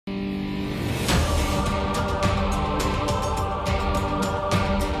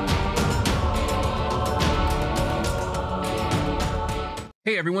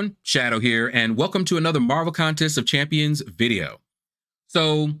Hey everyone, Shadow here, and welcome to another Marvel Contest of Champions video.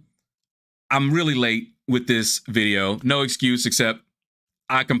 So, I'm really late with this video. No excuse except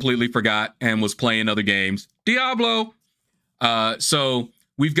I completely forgot and was playing other games. Diablo! So,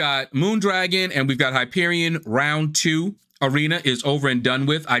 we've got Moondragon and we've got Hyperion. Round 2 arena is over and done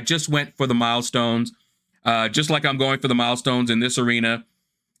with. I just went for the milestones, just like I'm going for the milestones in this arena.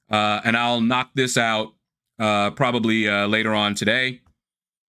 And I'll knock this out probably later on today.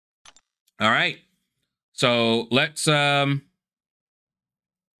 All right, so let's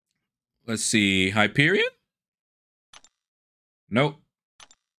see, Hyperion? Nope.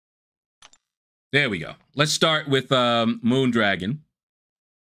 There we go. Let's start with Moondragon.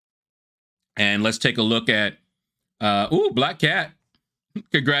 And let's take a look at, ooh, Black Cat.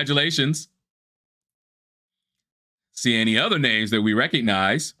 Congratulations. See any other names that we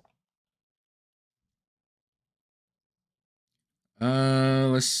recognize.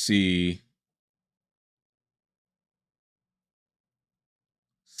 Let's see.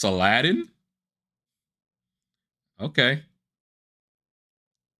 Saladin? Okay.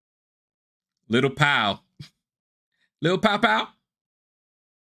 Little Pow. Little Pow Pow?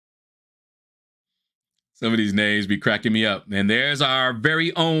 Some of these names be cracking me up. And there's our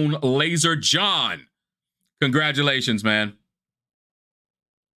very own Laser John. Congratulations, man.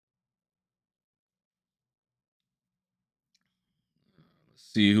 Let's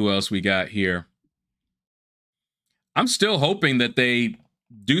see who else we got here. I'm still hoping that they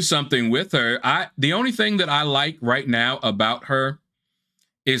do something with her. The only thing that I like right now about her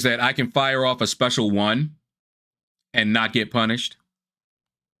is that I can fire off a special one and not get punished.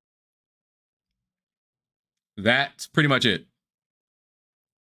 That's pretty much it.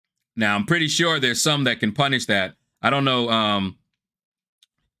 Now, I'm pretty sure there's some that can punish that. I don't know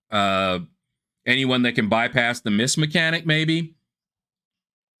anyone that can bypass the miss mechanic, maybe.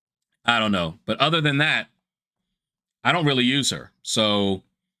 I don't know. But other than that, I don't really use her. So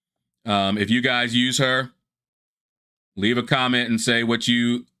if you guys use her, leave a comment and say what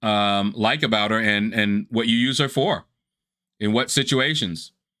you like about her and what you use her for. In what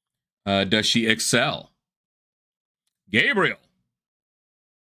situations does she excel? Gabriel.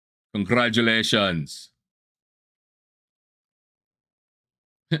 Congratulations.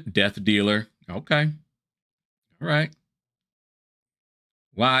 Death Dealer. Okay. All right.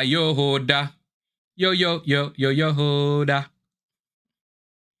 Why Yoda? Yo, yo, yo, yo, Yoda.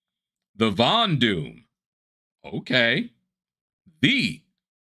 The Von Doom. Okay. The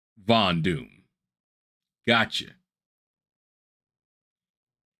Von Doom. Gotcha. Let's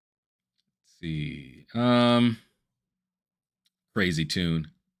see. Crazy tune.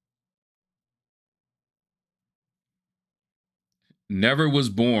 Never was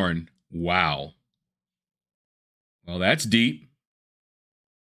born. Wow. Well, that's deep.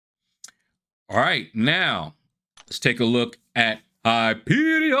 All right, now let's take a look at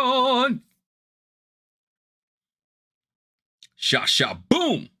Hyperion. Shot, shot,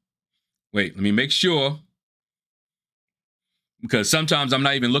 boom. Wait, let me make sure. Because sometimes I'm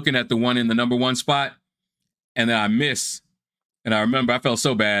not even looking at the one in the #1 spot. And then I miss. And I remember I felt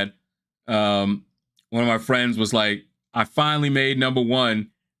so bad. One of my friends was like, I finally made #1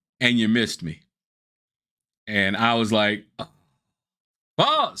 and you missed me. And I was like,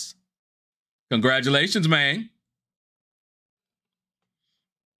 pause. Congratulations, man.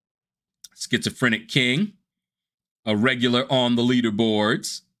 Schizophrenic King. A regular on the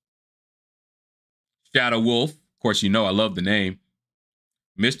leaderboards. Shadow Wolf. Of course, you know I love the name.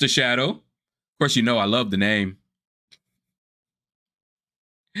 Mr. Shadow. Of course, you know I love the name.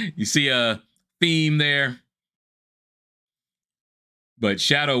 You see a theme there. But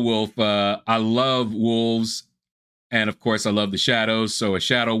Shadow Wolf, I love wolves. And of course, I love the shadows. So a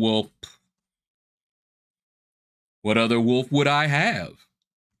Shadow Wolf. What other wolf would I have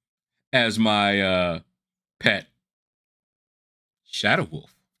as my pet? Shadow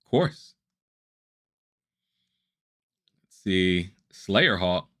Wolf, of course. Let's see. Slayer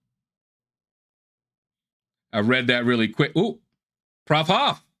Hawk. I read that really quick. Ooh, Prof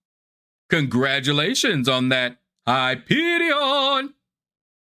Hoff. Congratulations on that Hyperion.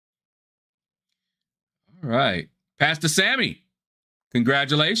 All right. Pastor Sammy.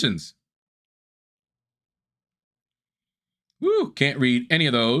 Congratulations. Woo, can't read any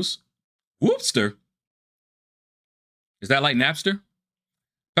of those. Whoopster. Is that like Napster?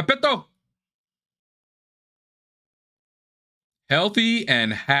 Pepito. Healthy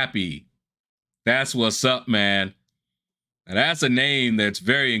and happy. That's what's up, man. Now that's a name that's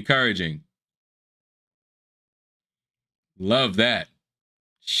very encouraging. Love that.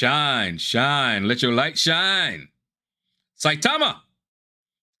 Shine, shine. Let your light shine. Saitama.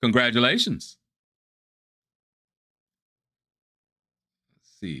 Congratulations.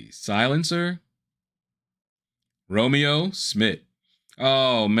 Let's see. Silencer. Romeo Smith.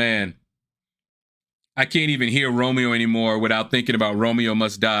 Oh, man. I can't even hear Romeo anymore without thinking about Romeo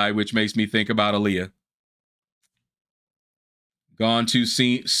Must Die, which makes me think about Aaliyah. Gone too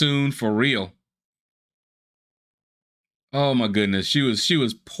soon for real. Oh my goodness, she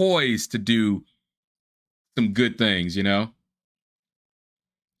was poised to do some good things, you know?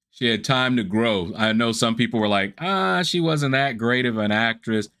 She had time to grow. I know some people were like, she wasn't that great of an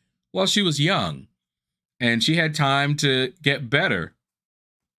actress. Well, she was young and she had time to get better.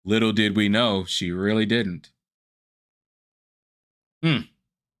 Little did we know, she really didn't.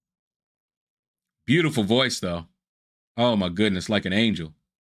 Beautiful voice, though. Oh, my goodness, like an angel.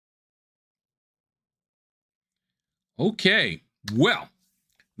 Okay, well,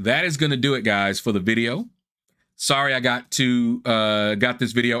 that is going to do it, guys, for the video. Sorry I got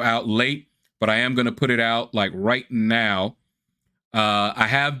this video out late, but I am going to put it out like right now. I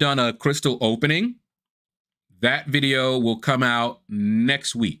have done a crystal opening. That video will come out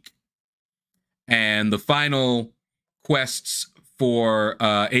next week. And the final quests for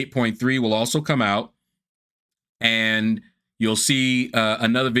 8.3 will also come out. And you'll see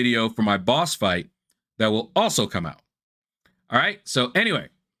another video for my boss fight that will also come out. All right. So anyway,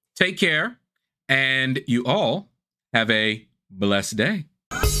 take care. And you all have a blessed day.